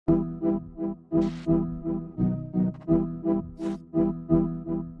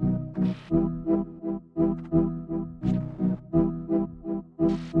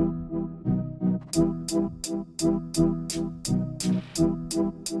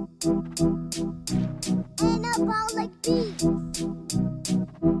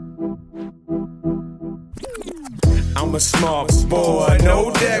I'm a smart boy,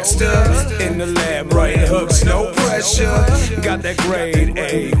 no Dexter. In the lab, writing hooks, no pressure. Got that grade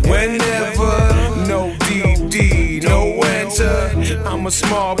A whenever. No DD, no enter. I'm a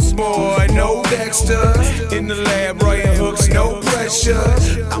smart boy, no Dexter. In the lab, writing hooks, no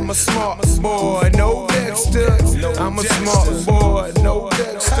pressure. I'm a smart boy, no Dexter. I'm a smart boy, no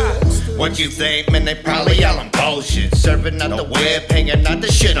Dexter. What you think, man, they probably all on bullshit. Serving out the whip, hanging out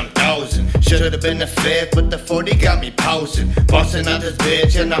the shit I'm dozing. Should've been the fifth, but the 40 got me posing. Bossing out this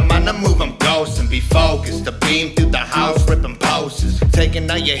bitch, and I'm on the move, I'm ghosting. Be focused, the beam through the house, ripping posters. Taking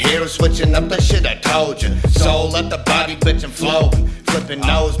out your heroes, switching up the shit I told you. Soul up the body, bitch, and flowing. Flipping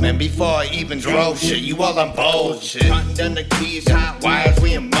nose, man, before I even drove shit. You all on bullshit. Hunting down the keys, hot wires,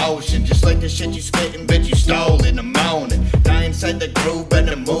 we in motion. Just like the shit you spitting, bitch, you stole in the morning. Die inside the groove,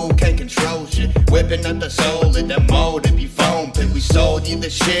 better move, can't control shit. Whipping up the soul in the motive, you phone pit. We sold you the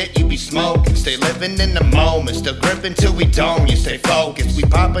shit, you be smoking. Stay living in the moment, still gripping till we don't. You stay focused, we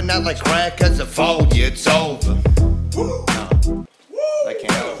popping out like crack cause I fold you, it's over. I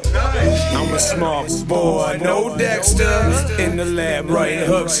can't. I'm a smart boy, no Dexter. In the lab, writing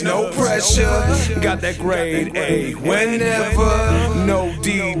hooks, no pressure. Got that grade A whenever. No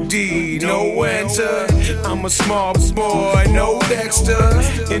DD, no enter. I'm a smart boy, no Dexter.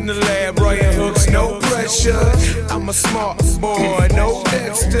 In the lab, writing hooks, no pressure. I'm a smart boy, no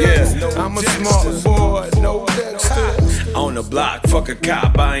Dexter. I'm a smart boy, no Dexter. On the block, fuck a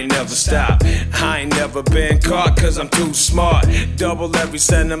cop, I ain't never stop. I ain't never been caught cause I'm too smart. Double every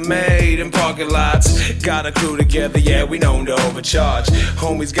cent I made in parking lots. Got a crew together, yeah, we known to overcharge.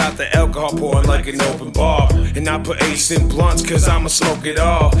 Homies got the alcohol pouring like an open bar. And I put ace in blunts cause I'ma smoke it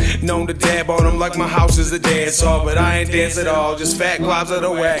all. Known to dab on them like my house is a dance hall. But I ain't dance at all, just fat globs of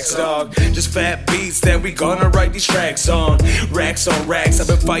the wax dog. Just fat beats that we gonna write these tracks on. Racks on racks, I've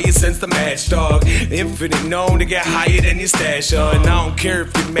been fighting since the match dog. Infinite known to get higher than your stash on. And I don't care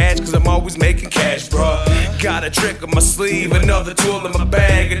if you match cause I'm always making cash, bruh. Got a trick up my sleeve, another tool in my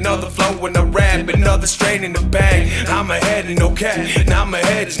bag. Another flow when I rap, another strain in the bag. I'm ahead and no cap, now I'm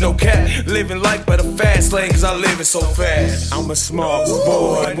ahead is no cap. Living life by the fast lane cause I live it so fast. I'm a smart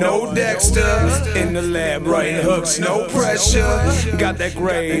boy, no Dexter. In the lab, writing hooks, no pressure. Got that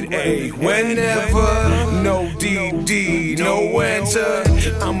grade A whenever. No DD, no enter.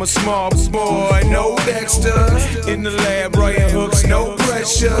 I'm a smart boy, no Dexter. In the lab, writing hooks, no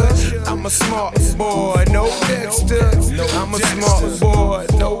pressure. I'm a smart boy, no Dexter. I'm a smart boy,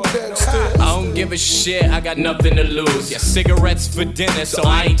 no Dexter. I don't give a shit, I got nothing to lose. Yeah, cigarettes for dinner, so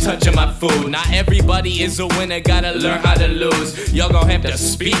I ain't touching my food. Not everybody is a winner, gotta learn how to lose. Y'all gon' have to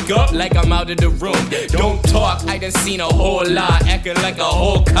speak up like I'm out of the room. Don't talk, I done seen a whole lot. Acting like a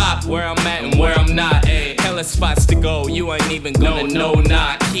whole cop, where I'm at and where I'm not. Hella spots to go, you ain't even gonna know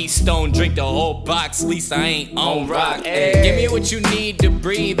not. Keystone, drink the whole box, least I ain't on rock. Give me what you need to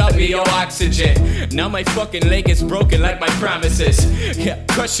breathe, I'll be your oxygen. Now my fucking leg is broken like my promises. Yeah,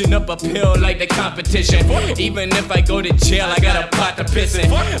 crushing up a pill like the competition. Even if I go to jail, I got a pot to piss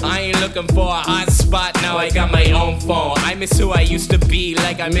in. I ain't looking for a hot spot, now I got my own phone. I miss who I used to be,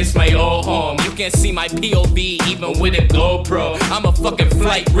 like I miss my old home. You can't see my POV even with a GoPro. I'm a fucking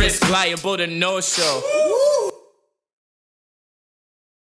flight risk, liable to no show.